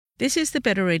This is the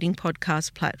Better Reading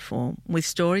podcast platform with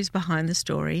stories behind the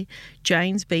story,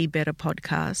 Jane's Be Better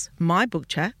podcast, my book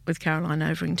chat with Caroline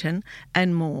Overington,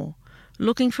 and more.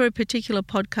 Looking for a particular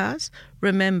podcast?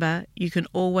 Remember, you can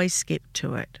always skip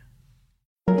to it.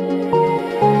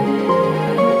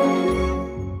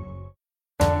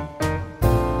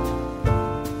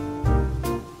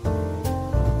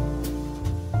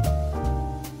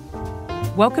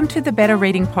 Welcome to the Better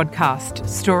Reading podcast,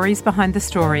 Stories Behind the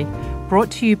Story, brought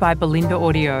to you by Belinda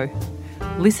Audio.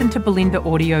 Listen to Belinda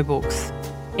audiobooks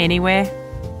anywhere,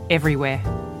 everywhere.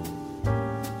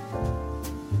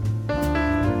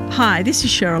 Hi, this is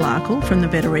Cheryl Arkle from the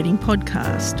Better Reading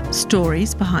podcast,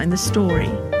 Stories Behind the Story.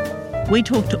 We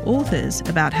talk to authors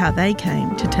about how they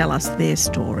came to tell us their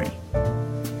story.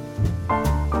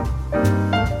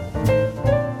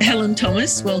 Helen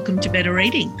Thomas, welcome to Better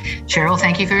Reading. Cheryl,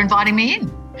 thank you for inviting me in.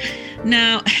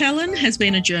 Now, Helen has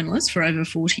been a journalist for over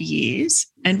 40 years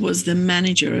and was the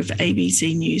manager of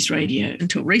ABC News Radio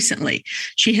until recently.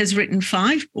 She has written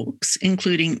 5 books,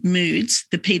 including Moods,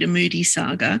 The Peter Moody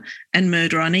Saga, and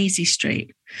Murder on Easy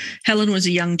Street. Helen was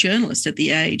a young journalist at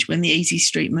the age when the Easy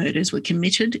Street murders were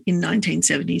committed in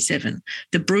 1977.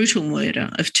 The brutal murder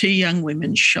of 2 young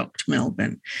women shocked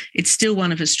Melbourne. It's still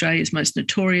one of Australia's most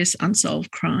notorious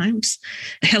unsolved crimes.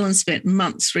 Helen spent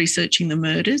months researching the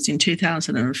murders in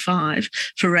 2005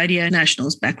 for Radio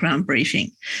National's Background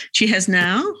Briefing. She has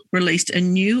now released a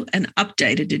new and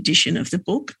updated edition of the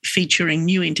book featuring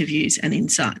new interviews and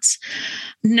insights.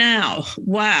 Now,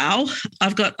 wow,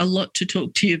 I've got a lot to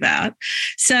talk to you about.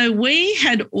 So we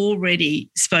had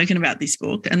already spoken about this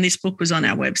book, and this book was on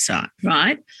our website,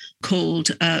 right,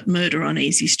 called Murder on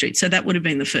Easy Street. So that would have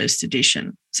been the first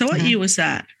edition. So what year was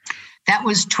that? That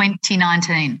was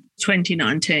 2019.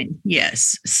 2019,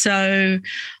 yes. So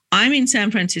I'm in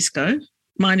San Francisco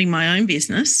minding my own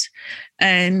business,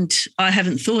 and I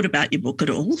haven't thought about your book at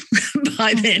all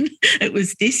by then. It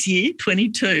was this year,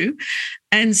 22,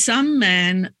 and some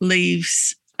man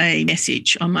leaves a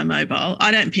message on my mobile. I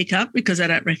don't pick up because I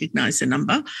don't recognise the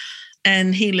number,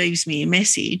 and he leaves me a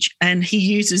message and he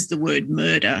uses the word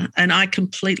murder, and I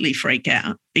completely freak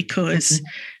out because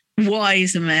why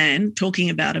is a man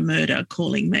talking about a murder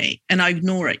calling me? And I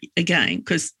ignore it again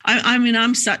because,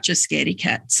 I'm such a scaredy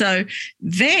cat. So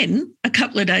then a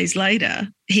couple of days later,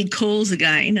 he calls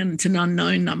again and it's an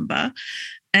unknown number,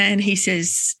 and he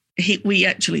says, we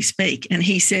actually speak, and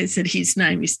he says that his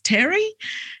name is Terry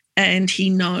and he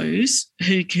knows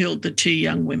who killed the 2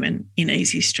 young women in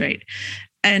Easy Street.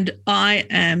 And I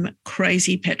am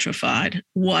crazy petrified.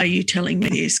 Why are you telling me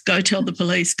this? Go tell the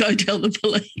police. Go tell the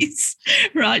police.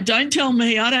 Right? Don't tell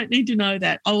me. I don't need to know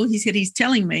that. Oh, he said he's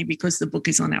telling me because the book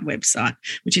is on our website,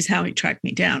 which is how he tracked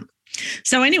me down.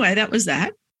 So anyway, that was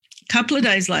that. A couple of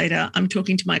days later, I'm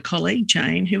talking to my colleague,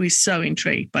 Jane, who is so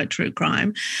intrigued by true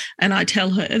crime. And I tell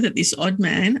her that this odd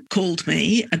man called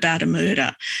me about a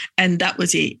murder. And that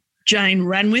was it. Jane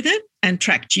ran with it and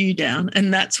tracked you down,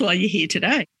 and that's why you're here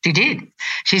today. She did.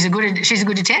 She's a good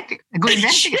detective, a good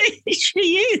investigator. She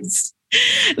is.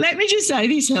 Let me just say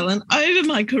this, Helen, over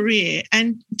my career,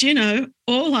 and do you know,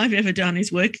 all I've ever done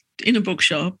is work in a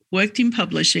bookshop, worked in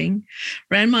publishing,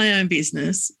 ran my own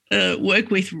business, worked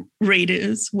with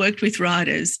readers, worked with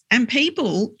writers, and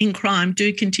people in crime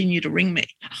do continue to ring me.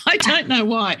 I don't know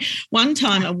why. One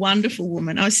time, a wonderful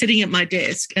woman, I was sitting at my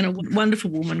desk, and a wonderful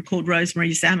woman called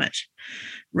Rosemary Zammit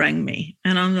rang me,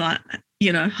 and I'm like,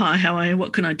 hi, how are you?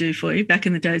 What can I do for you? Back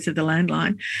in the days of the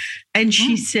landline. And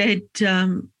she said,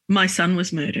 my son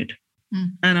was murdered.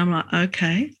 And I'm like,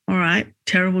 okay, all right,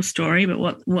 terrible story, but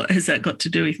what has that got to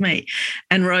do with me?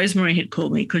 And Rosemary had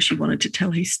called me because she wanted to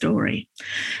tell his story.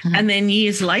 And then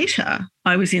years later,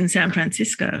 I was in San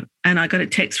Francisco and I got a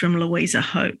text from Louisa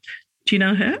Hope. Do you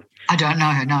know her? I don't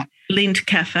know her, no. Lindt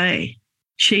Cafe.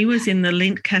 She was in the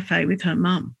Lindt Cafe with her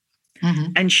mum.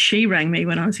 And she rang me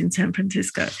when I was in San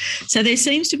Francisco. So there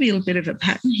seems to be a bit of a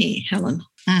pattern here, Helen.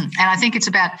 And I think it's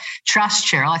about trust,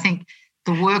 Cheryl. I think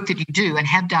the work that you do and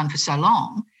have done for so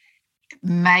long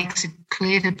makes it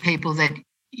clear to people that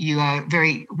you are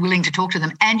very willing to talk to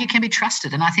them and you can be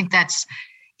trusted. And I think that's,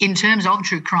 in terms of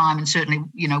true crime and certainly,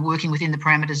 working within the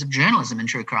parameters of journalism and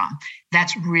true crime,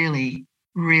 that's really,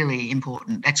 really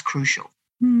important. That's crucial.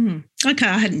 Okay,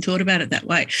 I hadn't thought about it that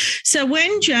way. So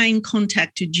when Jane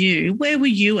contacted you, where were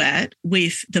you at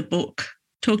with the book?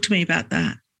 Talk to me about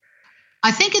that.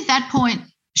 I think at that point,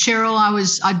 Cheryl,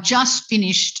 I just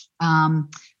finished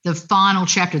the final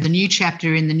chapter, the new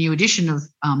chapter in the new edition of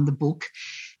the book,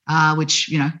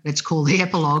 which, let's call the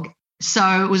epilogue.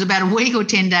 So it was about a week or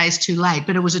 10 days too late,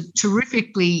 but it was a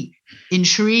terrifically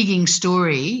intriguing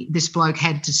story this bloke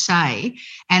had to say.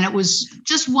 And it was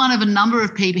just one of a number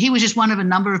of people. He was just one of a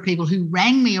number of people who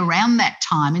rang me around that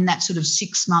time in that sort of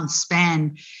 6-month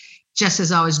span, just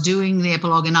as I was doing the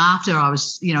epilogue and after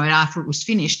it was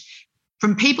finished,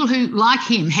 from people who, like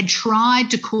him, had tried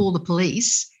to call the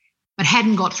police but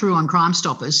hadn't got through on Crime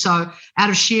Stoppers. So out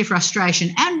of sheer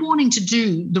frustration and wanting to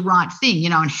do the right thing,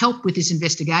 and help with this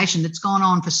investigation that's gone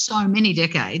on for so many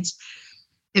decades,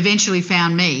 eventually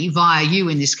found me via you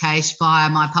in this case, via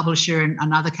my publisher in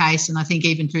another case, and I think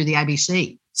even through the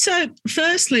ABC. So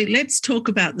firstly, let's talk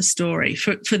about the story.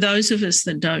 For those of us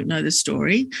that don't know the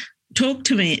story, talk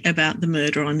to me about the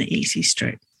murder on Easy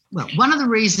Street. Well, one of the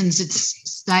reasons it's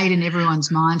stayed in everyone's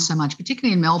mind so much,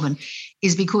 particularly in Melbourne,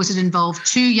 is because it involved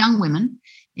 2 young women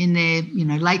in their,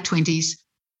 late 20s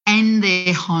and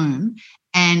their home,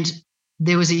 and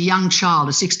there was a young child,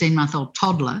 a 16-month-old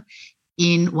toddler,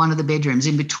 in one of the bedrooms,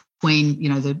 in between,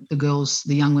 the girls,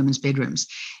 the young women's bedrooms.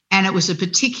 And it was a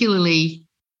particularly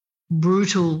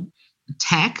brutal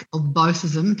attack of both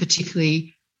of them,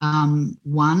 particularly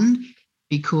one,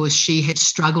 because she had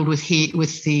struggled with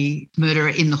the murderer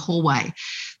in the hallway.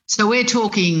 So we're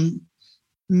talking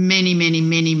many, many,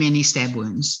 many, many stab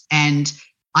wounds. And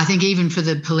I think even for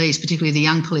the police, particularly the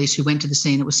young police who went to the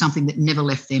scene, it was something that never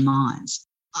left their minds.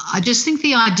 I just think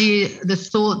the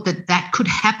thought that could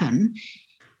happen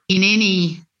in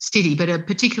any city, but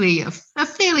particularly a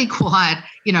fairly quiet,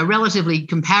 relatively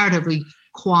comparatively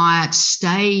quiet,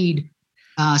 staid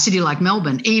city like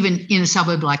Melbourne, even in a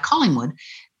suburb like Collingwood,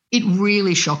 it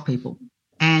really shocked people.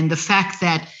 And the fact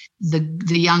that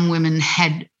the young women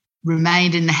had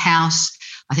remained in the house,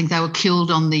 I think they were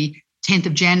killed on the 10th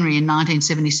of January in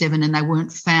 1977, and they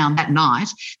weren't found that night.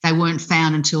 They weren't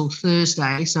found until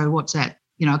Thursday. So what's that?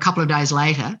 A couple of days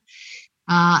later.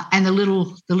 And the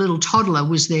little toddler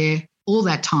was there all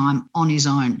that time on his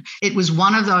own. It was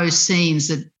one of those scenes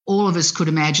that all of us could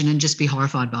imagine and just be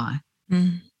horrified by.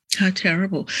 How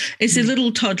terrible. Is the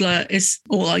little toddler,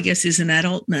 I guess is an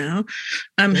adult now.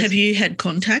 Yes. Have you had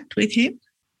contact with him?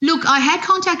 Look, I had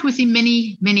contact with him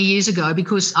many, many years ago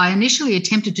because I initially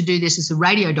attempted to do this as a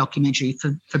radio documentary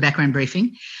for Background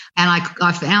Briefing, and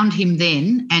I found him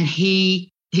then, and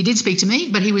he did speak to me,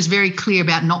 but he was very clear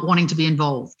about not wanting to be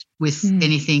involved with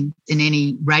anything in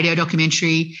any radio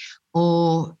documentary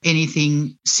or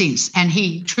anything since. And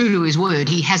he, true to his word,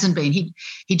 he hasn't been.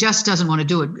 He just doesn't want to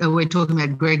do it. We're talking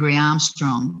about Gregory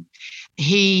Armstrong.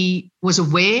 He was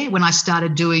aware when I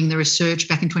started doing the research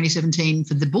back in 2017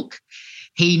 for the book.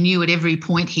 He knew at every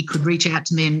point he could reach out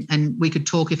to me and we could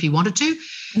talk if he wanted to,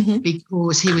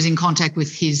 because he was in contact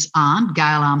with his aunt,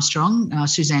 Gail Armstrong,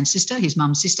 Suzanne's sister, his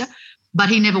mum's sister, but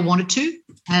he never wanted to.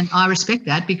 And I respect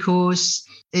that because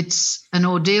it's an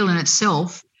ordeal in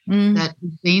itself that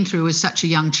he's been through as such a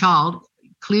young child.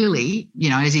 Clearly,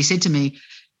 as he said to me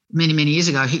many, many years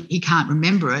ago, he can't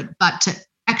remember it, but to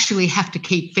actually have to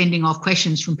keep fending off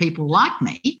questions from people like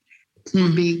me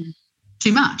would be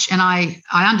too much. And I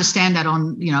understand that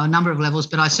on, a number of levels,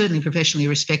 but I certainly professionally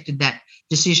respected that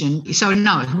decision. So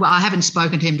no, I haven't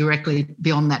spoken to him directly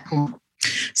beyond that point.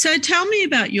 So tell me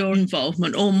about your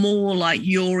involvement, or more like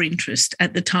your interest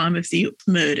at the time of the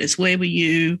murders. Where were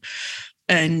you,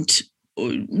 and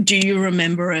do you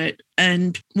remember it?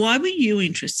 And why were you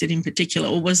interested in particular,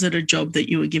 or was it a job that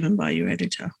you were given by your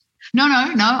editor? No,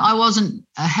 I wasn't,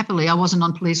 happily, I wasn't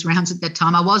on police rounds at that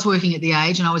time. I was working at the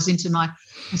Age, and I was in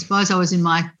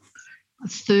my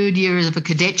 3rd year of a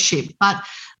cadetship. But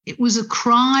it was a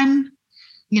crime,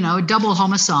 a double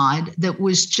homicide that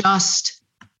was just,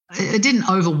 it didn't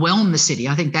overwhelm the city.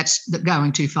 I think that's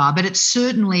going too far. But it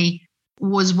certainly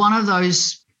was one of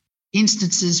those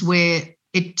instances where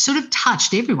it sort of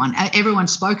touched everyone. Everyone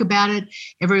spoke about it.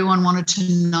 Everyone wanted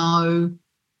to know,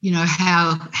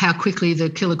 how quickly the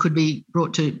killer could be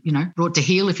brought to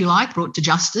heel, if you like, brought to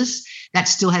justice. That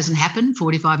still hasn't happened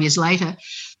 45 years later.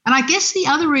 And I guess the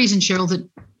other reason, Cheryl, that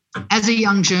as a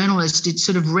young journalist, it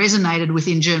sort of resonated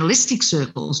within journalistic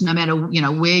circles, no matter,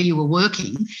 where you were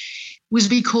working, was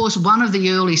because one of the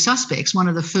early suspects, one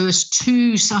of the first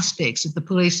 2 suspects that the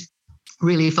police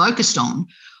really focused on,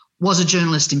 was a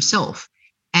journalist himself.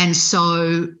 And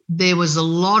so there was a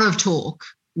lot of talk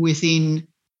within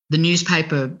the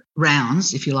newspaper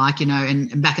rounds, if you like,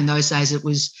 and back in those days it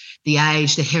was the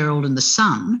Age, the Herald and the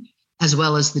Sun, as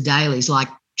well as the dailies like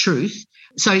Truth.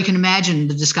 So you can imagine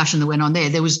the discussion that went on there.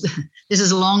 This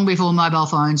is long before mobile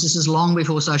phones, this is long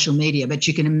before social media, but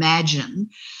you can imagine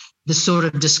the sort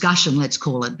of discussion, let's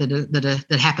call it,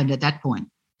 that happened at that point.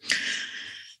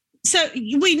 So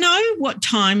we know what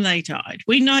time they died.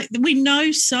 We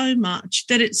know so much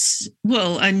that it's,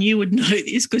 well, and you would know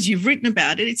this because you've written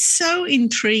about it. It's so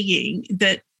intriguing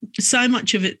that so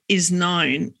much of it is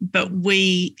known, but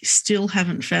we still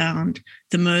haven't found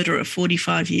the murderer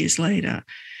 45 years later.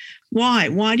 Why?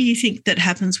 Why do you think that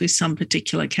happens with some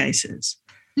particular cases?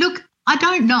 Look, I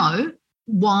don't know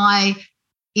why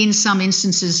in some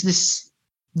instances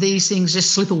these things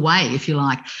just slip away, if you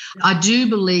like. I do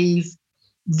believe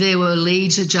there were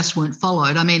leads that just weren't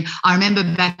followed. I mean, I remember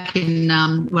back in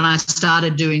when I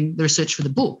started doing the research for the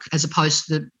book, as opposed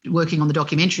to working on the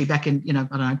documentary back in,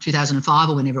 2005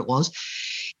 or whenever it was.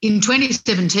 In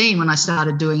 2017, when I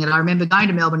started doing it, I remember going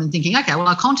to Melbourne and thinking, okay, well,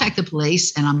 I'll contact the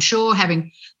police, and I'm sure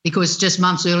because just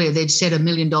months earlier they'd set $1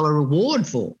 million reward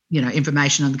for,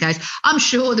 information on the case, I'm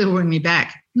sure they'll ring me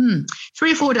back.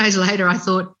 3 or 4 days later, I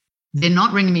thought, they're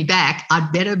not ringing me back.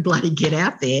 I'd better bloody get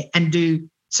out there and do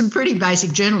some pretty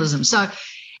basic journalism. So,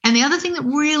 and the other thing that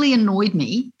really annoyed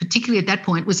me, particularly at that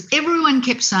point, was everyone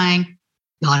kept saying,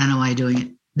 I don't know why you're doing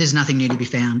it. There's nothing new to be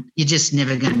found. You're just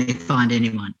never going to find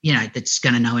anyone, that's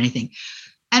going to know anything.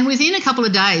 And within a couple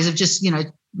of days of just,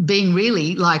 being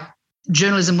really like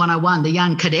journalism 101, the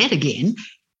young cadet again,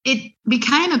 it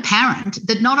became apparent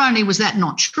that not only was that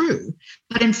not true,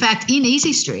 but in fact, in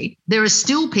Easy Street, there are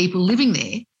still people living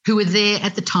there who were there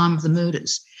at the time of the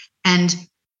murders. And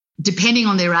depending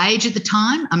on their age at the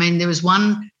time, I mean, there was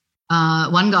one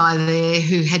guy there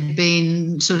who had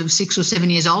been sort of 6 or 7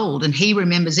 years old, and he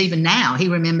remembers, even now, he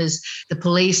remembers the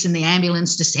police and the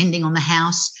ambulance descending on the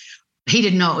house. He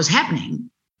didn't know it was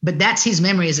happening, but that's his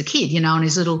memory as a kid, on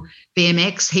his little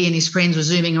BMX. He and his friends were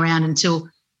zooming around until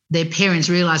their parents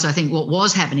realised, I think, what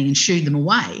was happening and shooed them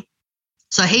away.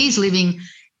 So he's living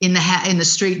in the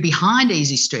street behind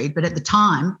Easy Street, but at the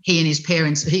time, he and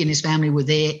his family were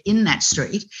there in that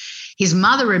street. His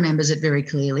mother remembers it very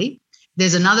clearly.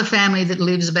 There's another family that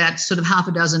lives about sort of half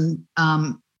a dozen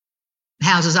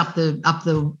houses up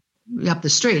the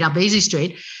street, up Easy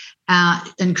Street,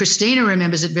 and Christina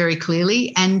remembers it very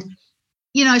clearly. And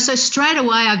so straight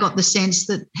away I got the sense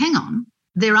that, hang on,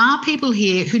 there are people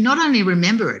here who not only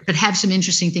remember it but have some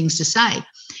interesting things to say.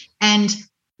 And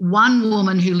one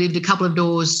woman who lived a couple of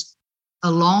doors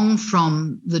along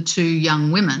from the 2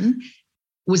 young women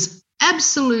was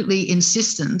absolutely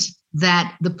insistent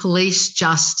that the police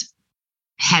just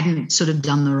hadn't sort of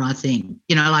done the right thing.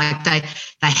 Like they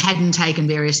hadn't taken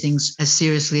various things as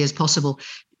seriously as possible.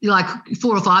 Like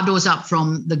 4 or 5 doors up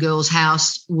from the girl's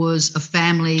house was a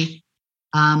family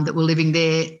that were living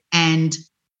there, and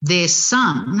their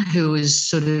son, who was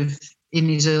sort of in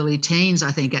his early teens,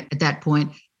 I think, at that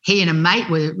point, he and a mate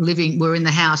were in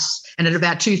the house, and at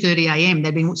about 2:30 a.m.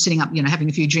 they'd been sitting up, having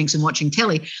a few drinks and watching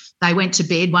telly. They went to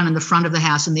bed, one in the front of the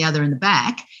house and the other in the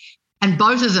back, and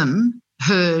both of them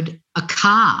heard a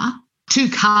car, 2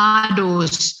 car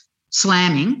doors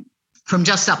slamming from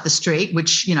just up the street,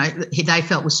 which, they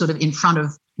felt was sort of in front of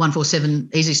 147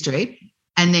 Easy Street,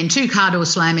 and then 2 car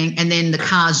doors slamming and then the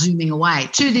car zooming away.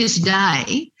 To this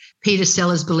day, Peter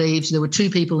Sellers believes there were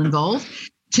 2 people involved.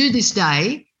 To this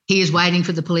day, he is waiting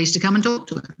for the police to come and talk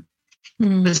to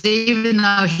him. Because even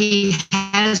though he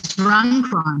has run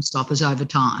Crime Stoppers over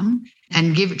time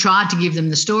and tried to give them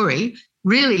the story,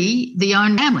 really the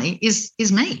own family is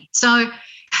me. So,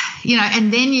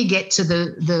 and then you get to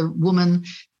the woman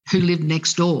who lived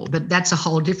next door, but that's a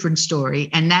whole different story.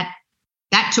 And that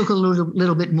took a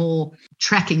little bit more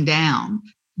tracking down.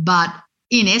 But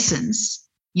in essence,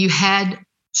 you had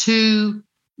 2,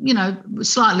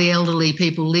 slightly elderly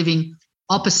people living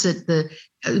opposite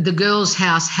the girl's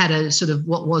house. Had a sort of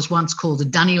what was once called a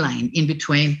dunny lane in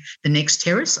between the next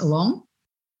terrace along.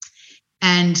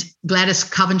 And Gladys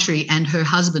Coventry and her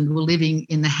husband were living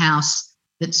in the house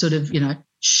that sort of,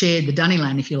 shared the dunny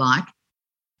lane, if you like.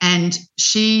 And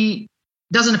she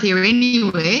doesn't appear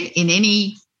anywhere in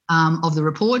any of the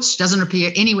reports, doesn't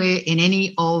appear anywhere in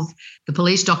any of the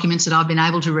police documents that I've been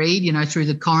able to read, through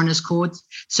the coroner's court.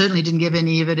 Certainly didn't give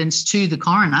any evidence to the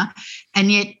coroner.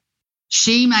 And yet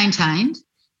she maintained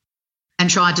and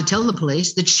tried to tell the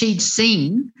police that she'd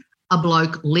seen a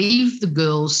bloke leave the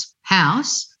girl's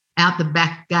house out the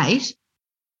back gate,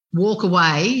 walk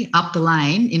away up the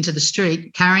lane into the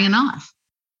street carrying a knife.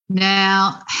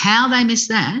 Now, how they missed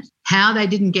that, how they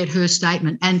didn't get her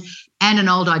statement and an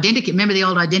old identikit. Remember the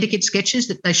old identikit sketches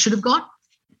that they should have got?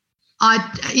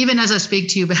 Even as I speak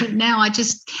to you about it now, I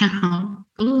just cannot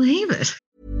believe it.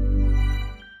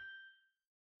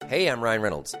 Hey, I'm Ryan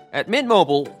Reynolds. At Mint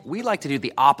Mobile, we like to do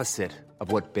the opposite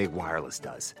of what Big Wireless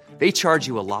does. They charge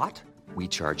you a lot. we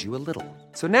charge you a little.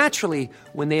 So naturally,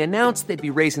 when they announced they'd be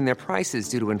raising their prices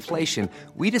due to inflation,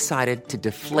 we decided to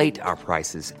deflate our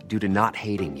prices due to not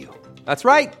hating you. That's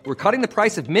right. We're cutting the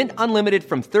price of Mint Unlimited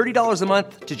from $30 a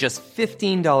month to just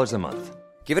 $15 a month.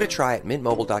 Give it a try at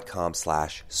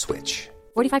mintmobile.com/switch.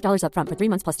 $45 up front for 3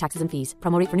 months plus taxes and fees.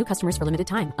 Promo rate for new customers for limited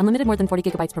time. Unlimited more than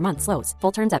 40 gigabytes per month slows.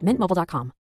 Full terms at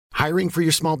mintmobile.com. Hiring for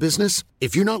your small business?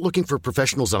 If you're not looking for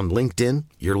professionals on LinkedIn,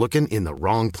 you're looking in the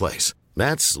wrong place.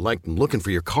 That's like looking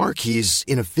for your car keys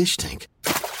in a fish tank.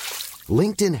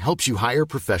 LinkedIn helps you hire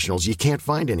professionals you can't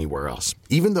find anywhere else,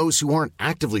 even those who aren't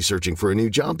actively searching for a new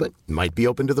job but might be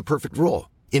open to the perfect role.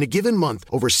 In a given month,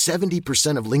 over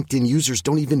 70% of LinkedIn users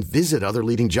don't even visit other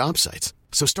leading job sites.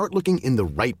 So start looking in the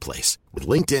right place. With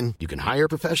LinkedIn, you can hire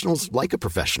professionals like a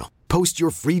professional. Post your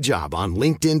free job on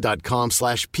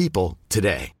linkedin.com/people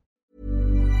today.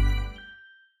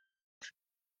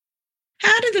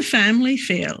 How did the family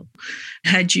feel?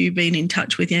 Had you been in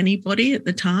touch with anybody at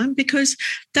the time? Because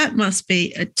that must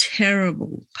be a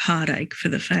terrible heartache for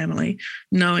the family,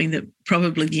 knowing that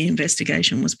probably the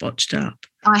investigation was botched up.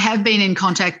 I have been in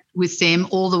contact with them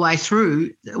all the way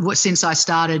through since I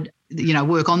started,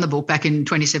 work on the book back in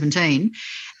 2017.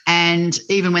 And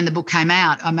even when the book came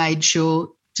out, I made sure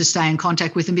to stay in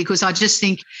contact with them because I just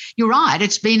think you're right.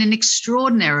 It's been an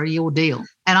extraordinary ordeal.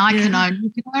 And I can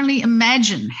only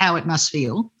imagine how it must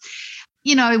feel.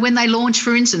 When they launched,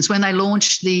 for instance,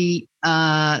 the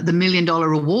 $1 million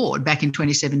award back in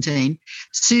 2017,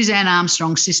 Suzanne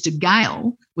Armstrong's sister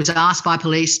Gail was asked by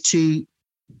police to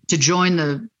join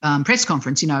the press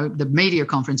conference, the media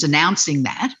conference announcing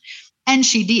that, and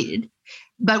she did.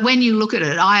 But when you look at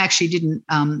it, I actually didn't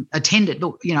attend it,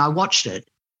 but I watched it.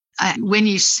 When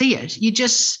you see it, you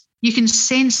can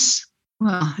sense,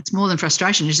 well, it's more than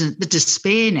frustration, isn't it? The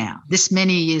despair now, this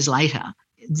many years later.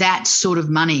 That sort of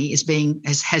money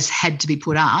has had to be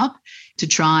put up to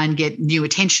try and get new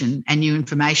attention and new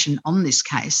information on this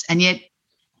case. And yet,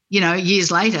 years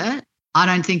later, I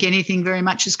don't think anything very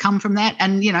much has come from that.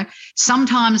 And,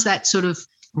 sometimes that sort of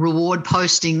reward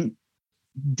posting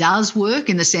does work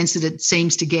in the sense that it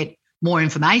seems to get more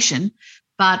information.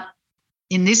 But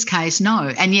in this case,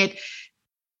 no. And yet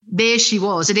there she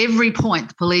was. At every point,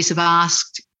 the police have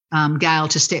asked Gail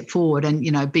to step forward and,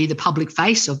 be the public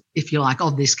face of, if you like,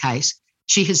 of this case.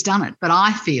 She has done it. But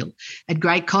I feel at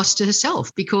great cost to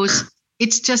herself because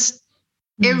it's just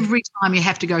every time you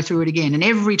have to go through it again. And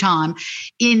every time,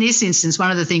 in this instance,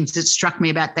 one of the things that struck me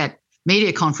about that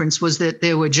media conference was that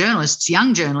there were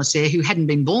young journalists there who hadn't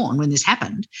been born when this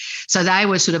happened. So they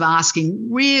were sort of asking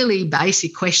really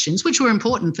basic questions, which were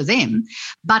important for them,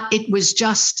 but it was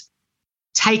just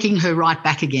taking her right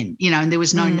back again, and there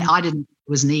was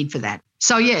was need for that.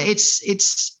 So yeah,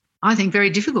 it's I think very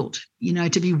difficult,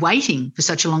 to be waiting for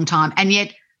such a long time. And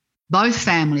yet both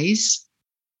families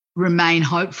remain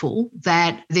hopeful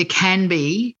that there can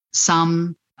be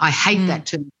some, I hate that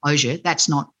term closure, that's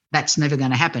never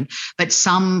going to happen, but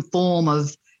some form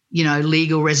of,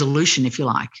 legal resolution, if you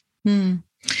like.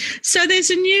 So there's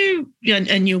a new,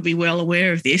 and you'll be well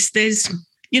aware of this, there's,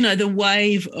 the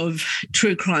wave of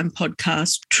true crime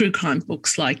podcasts, true crime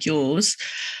books like yours,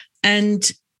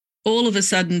 and all of a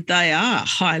sudden they are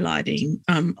highlighting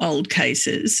old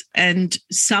cases, and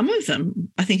some of them,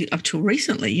 I think up till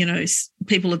recently,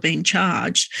 people have been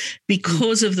charged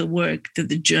because of the work that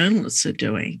the journalists are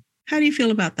doing. How do you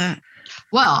feel about that?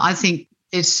 Well, I think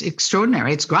it's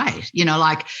extraordinary. It's great.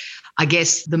 I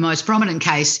guess the most prominent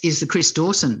case is the Chris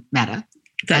Dawson matter.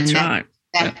 That's right.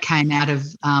 That came out of,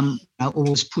 or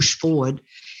was pushed forward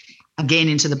again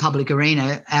into the public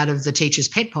arena out of the Teacher's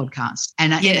Pet podcast.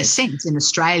 And in a sense, in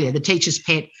Australia, the Teacher's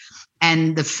Pet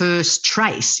and the first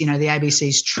Trace, the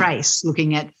ABC's Trace,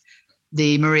 looking at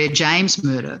the Maria James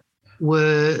murder,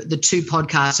 were the two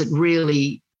podcasts that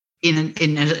really, in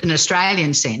an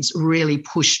Australian sense, really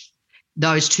pushed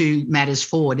those two matters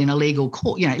forward in a legal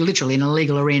court, literally in a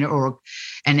legal arena,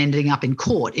 and ending up in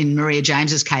court. In Maria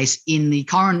James's case, in the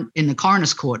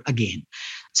coroner's court again.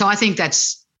 So I think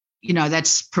that's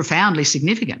profoundly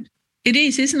significant. It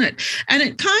is, isn't it? And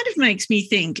it kind of makes me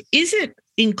think: is it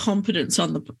incompetence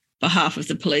on the behalf of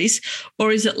the police,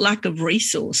 or is it lack of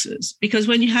resources? Because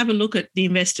when you have a look at the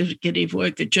investigative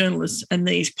work that journalists and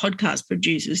these podcast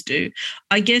producers do,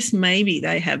 I guess maybe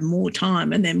they have more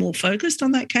time and they're more focused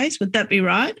on that case. Would that be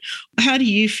right? How do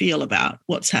you feel about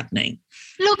what's happening?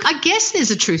 Look, I guess there's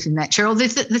a truth in that, Cheryl.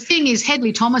 The thing is,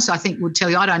 Hedley Thomas, I think, would tell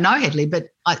you, I don't know Hedley, but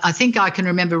I think I can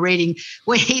remember reading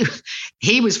where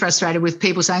he was frustrated with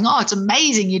people saying, oh, it's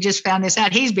amazing you just found this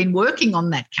out. He's been working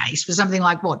on that case for something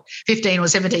like, 15 or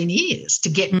 17 years to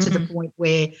get to the point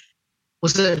where Well,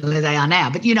 certainly they are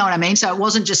now, but you know what I mean? So it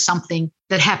wasn't just something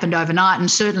that happened overnight. And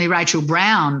certainly Rachel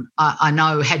Brown, I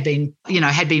know, had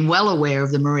been well aware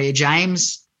of the Maria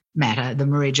James matter, the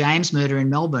Maria James murder in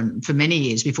Melbourne for many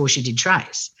years before she did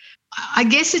Trace. I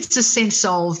guess it's a sense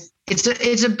of,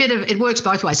 it's a bit of, it works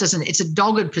both ways, doesn't it? It's a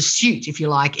dogged pursuit, if you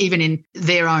like, even in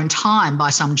their own time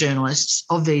by some journalists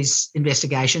of these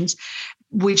investigations,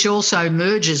 which also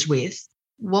merges with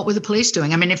what were the police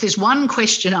doing? I mean, if there's one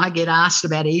question I get asked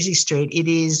about Easy Street, it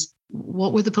is,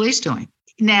 what were the police doing?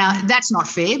 Now, that's not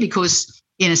fair because,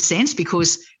 in a sense,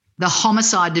 because the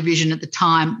homicide division at the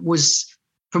time was,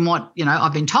 from what,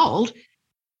 I've been told,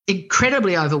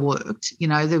 incredibly overworked.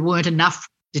 There weren't enough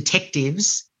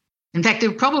detectives. In fact,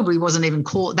 there probably wasn't even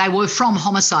called. They were from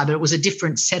homicide, but it was a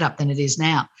different setup than it is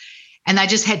now. And they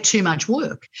just had too much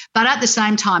work. But at the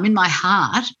same time, in my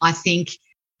heart, I think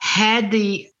had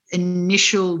the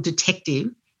initial detective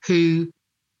who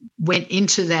went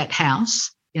into that house,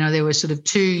 there were sort of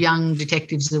two young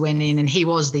detectives that went in and he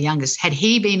was the youngest. Had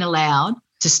he been allowed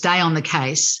to stay on the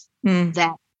case,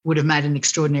 that would have made an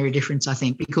extraordinary difference, I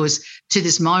think, because to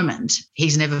this moment,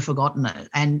 he's never forgotten it.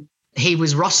 And he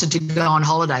was rostered to go on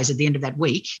holidays at the end of that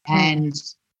week, and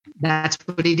that's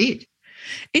what he did.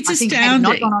 It's I think astounding.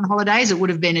 had he not gone on holidays, it would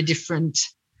have been a different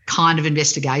kind of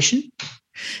investigation.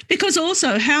 Because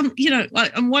also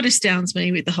and what astounds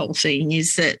me with the whole thing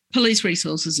is that police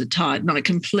resources are tight, and I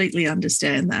completely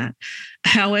understand that.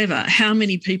 However, how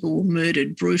many people were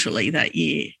murdered brutally that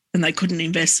year and they couldn't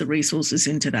invest the resources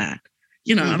into that?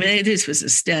 I mean, this was a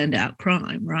standout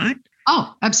crime, right?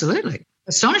 Oh, absolutely.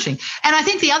 Astonishing. And I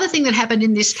think the other thing that happened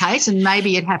in this case, and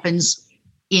maybe it happens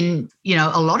in,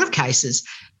 a lot of cases,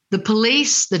 the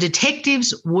police, the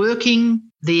detectives working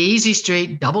the Easy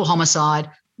Street double homicide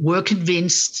were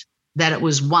convinced that it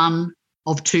was one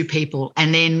of two people.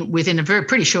 And then within a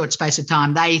pretty short space of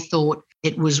time, they thought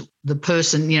it was the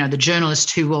person, the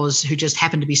journalist who just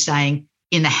happened to be staying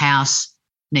in the house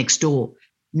next door.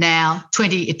 Now,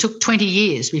 it took 20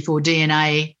 years before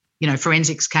DNA,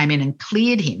 forensics came in and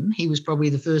cleared him. He was probably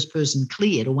the first person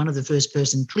cleared, or one of the first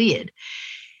person cleared.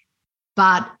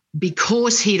 But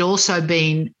because he'd also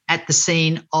been at the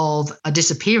scene of a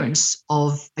disappearance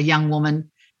of a young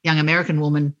American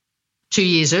woman 2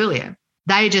 years earlier,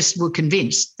 they just were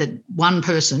convinced that one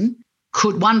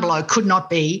bloke could not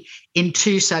be in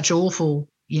two such awful,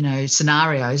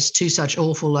 scenarios, two such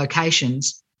awful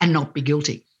locations and not be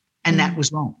guilty. And that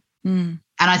was wrong. And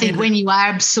I think when you are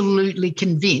absolutely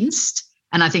convinced,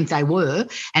 and I think they were,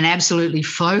 and absolutely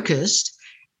focused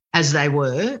as they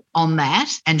were on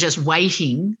that and just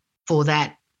waiting for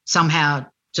that somehow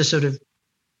to sort of,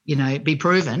 be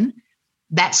proven,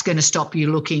 that's going to stop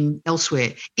you looking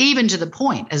elsewhere, even to the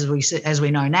point, as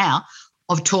we know now,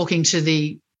 of talking to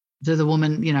the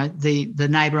woman, the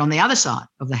neighbour on the other side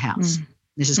of the house,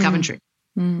 Mrs. Coventry.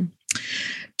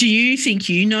 Do you think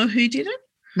you know who did it?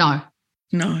 No.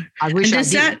 I wish I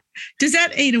did. Does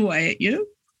that eat away at you?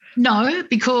 No,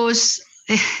 because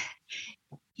I'm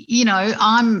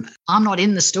not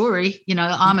in the story.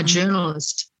 I'm a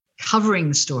journalist covering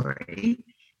the story,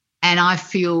 and I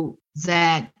feel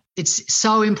that it's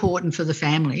so important for the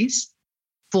families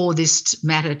for this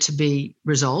matter to be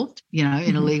resolved, in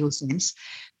a legal sense.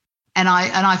 And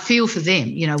I feel for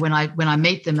them, when I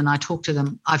meet them and I talk to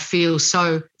them, I feel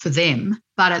so for them.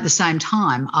 But at the same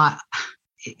time,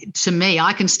 to me,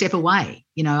 I can step away.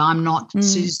 I'm not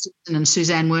Susan, and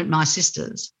Suzanne weren't my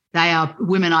sisters. They are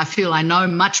women I feel I know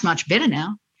much, much better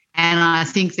now. And I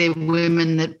think they're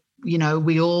women that,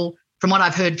 we all, from what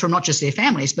I've heard from not just their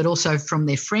families, but also from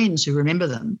their friends who remember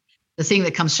them, the thing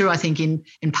that comes through, I think, in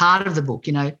part of the book,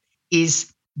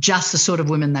 is just the sort of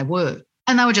women they were.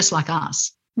 And they were just like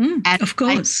us. And of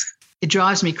course. It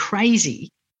drives me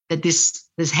crazy that this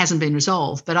hasn't been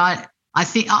resolved. But I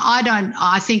think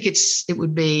it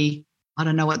would be, I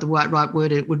don't know what the right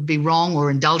word, it would be wrong or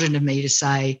indulgent of me to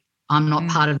say I'm not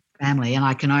part of the family, and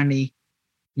I can only,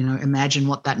 imagine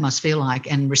what that must feel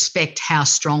like and respect how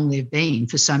strong they've been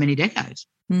for so many decades.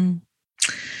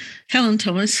 Helen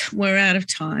Thomas, we're out of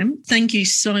time. Thank you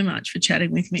so much for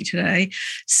chatting with me today.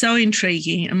 So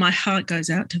intriguing, and my heart goes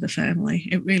out to the family.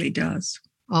 It really does.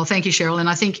 Well, thank you, Cheryl. And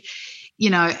I think,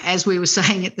 as we were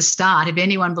saying at the start, if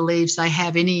anyone believes they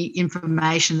have any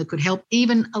information that could help,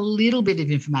 even a little bit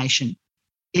of information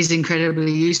is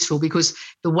incredibly useful, because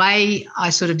the way I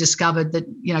sort of discovered that,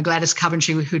 Gladys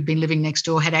Coventry, who'd been living next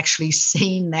door, had actually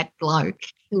seen that bloke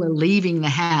leaving the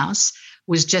house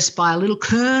was just by a little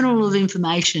kernel of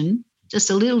information, just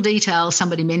a little detail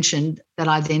somebody mentioned that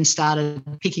I then started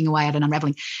picking away at and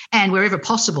unravelling. And wherever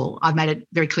possible, I've made it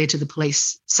very clear to the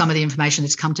police some of the information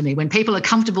that's come to me. When people are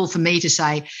comfortable for me to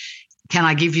say, can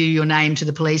I give you your name to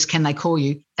the police? Can they call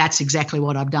you? That's exactly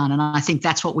what I've done. And I think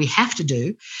that's what we have to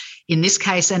do in this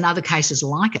case and other cases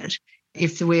like it,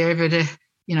 if we're ever to,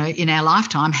 in our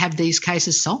lifetime, have these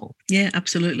cases solved. Yeah,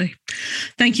 absolutely.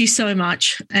 Thank you so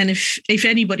much. And if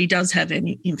anybody does have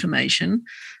any information,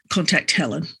 contact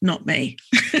Helen, not me.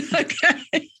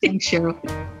 Okay. Thanks, Cheryl.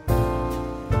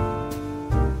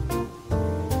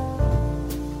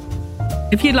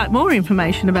 If you'd like more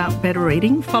information about Better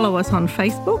Reading, follow us on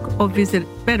Facebook or visit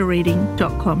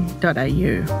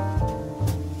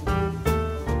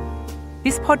betterreading.com.au.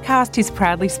 This podcast is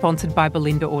proudly sponsored by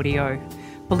Belinda Audio.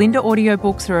 Belinda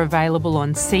audiobooks are available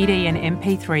on CD and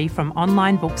MP3 from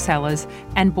online booksellers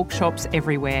and bookshops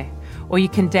everywhere, or you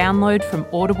can download from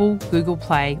Audible, Google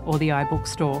Play or the iBook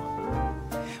Store.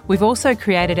 We've also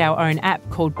created our own app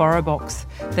called BorrowBox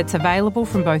that's available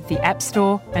from both the App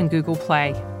Store and Google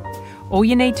Play. All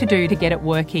you need to do to get it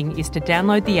working is to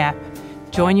download the app,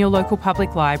 join your local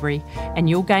public library, and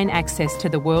you'll gain access to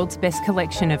the world's best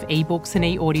collection of ebooks and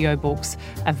e-audiobooks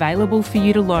available for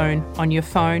you to loan on your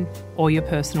phone or your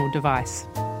personal device.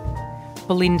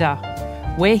 Belinda,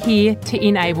 we're here to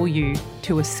enable you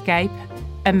to escape,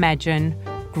 imagine,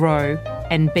 grow,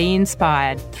 and be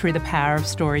inspired through the power of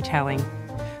storytelling.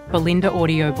 Belinda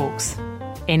Audiobooks.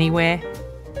 Anywhere,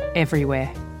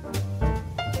 everywhere.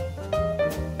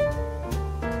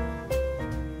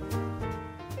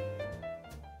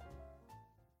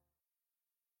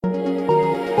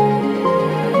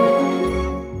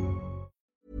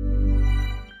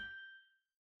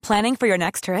 Planning for your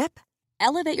next trip?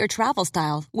 Elevate your travel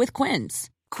style with Quince.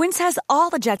 Quince has all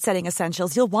the jet-setting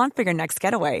essentials you'll want for your next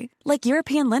getaway, like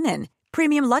European linen,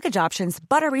 premium luggage options,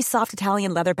 buttery soft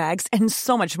Italian leather bags, and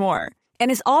so much more. And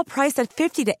is all priced at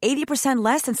 50 to 80%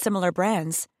 less than similar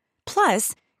brands.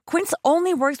 Plus, Quince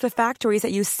only works with factories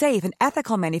that use safe and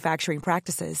ethical manufacturing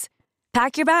practices.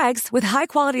 Pack your bags with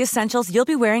high-quality essentials you'll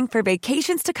be wearing for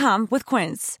vacations to come with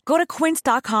Quince. Go to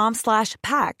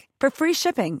quince.com/pack for free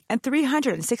shipping and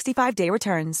 365-day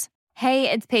returns. Hey,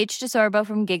 it's Paige DeSorbo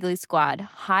from Giggly Squad.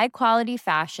 High quality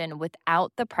fashion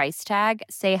without the price tag.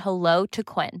 Say hello to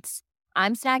Quince.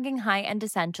 I'm snagging high-end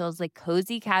essentials like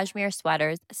cozy cashmere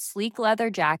sweaters, sleek leather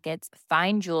jackets,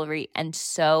 fine jewelry, and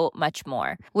so much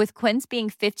more. With Quince being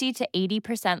 50 to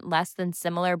 80% less than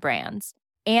similar brands.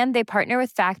 And they partner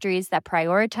with factories that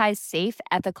prioritize safe,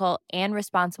 ethical, and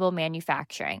responsible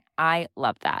manufacturing. I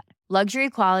love that. Luxury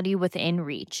quality within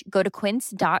reach. Go to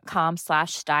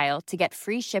quince.com/style to get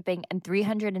free shipping and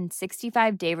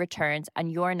 365-day returns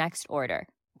on your next order.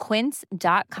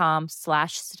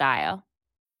 Quince.com/style.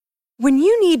 When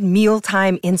you need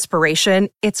mealtime inspiration,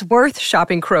 it's worth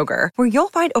shopping Kroger, where you'll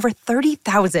find over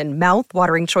 30,000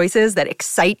 mouth-watering choices that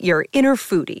excite your inner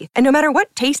foodie. And no matter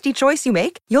what tasty choice you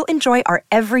make, you'll enjoy our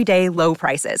everyday low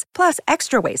prices, plus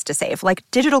extra ways to save, like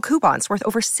digital coupons worth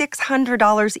over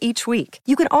 $600 each week.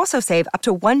 You can also save up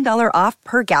to $1 off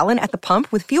per gallon at the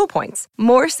pump with fuel points.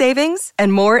 More savings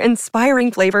and more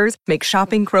inspiring flavors make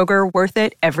shopping Kroger worth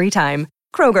it every time.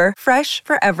 Kroger, fresh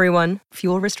for everyone.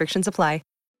 Fuel restrictions apply.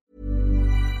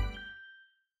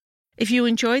 If you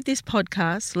enjoyed this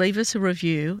podcast, leave us a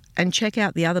review and check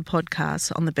out the other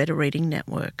podcasts on the Better Reading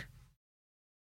Network.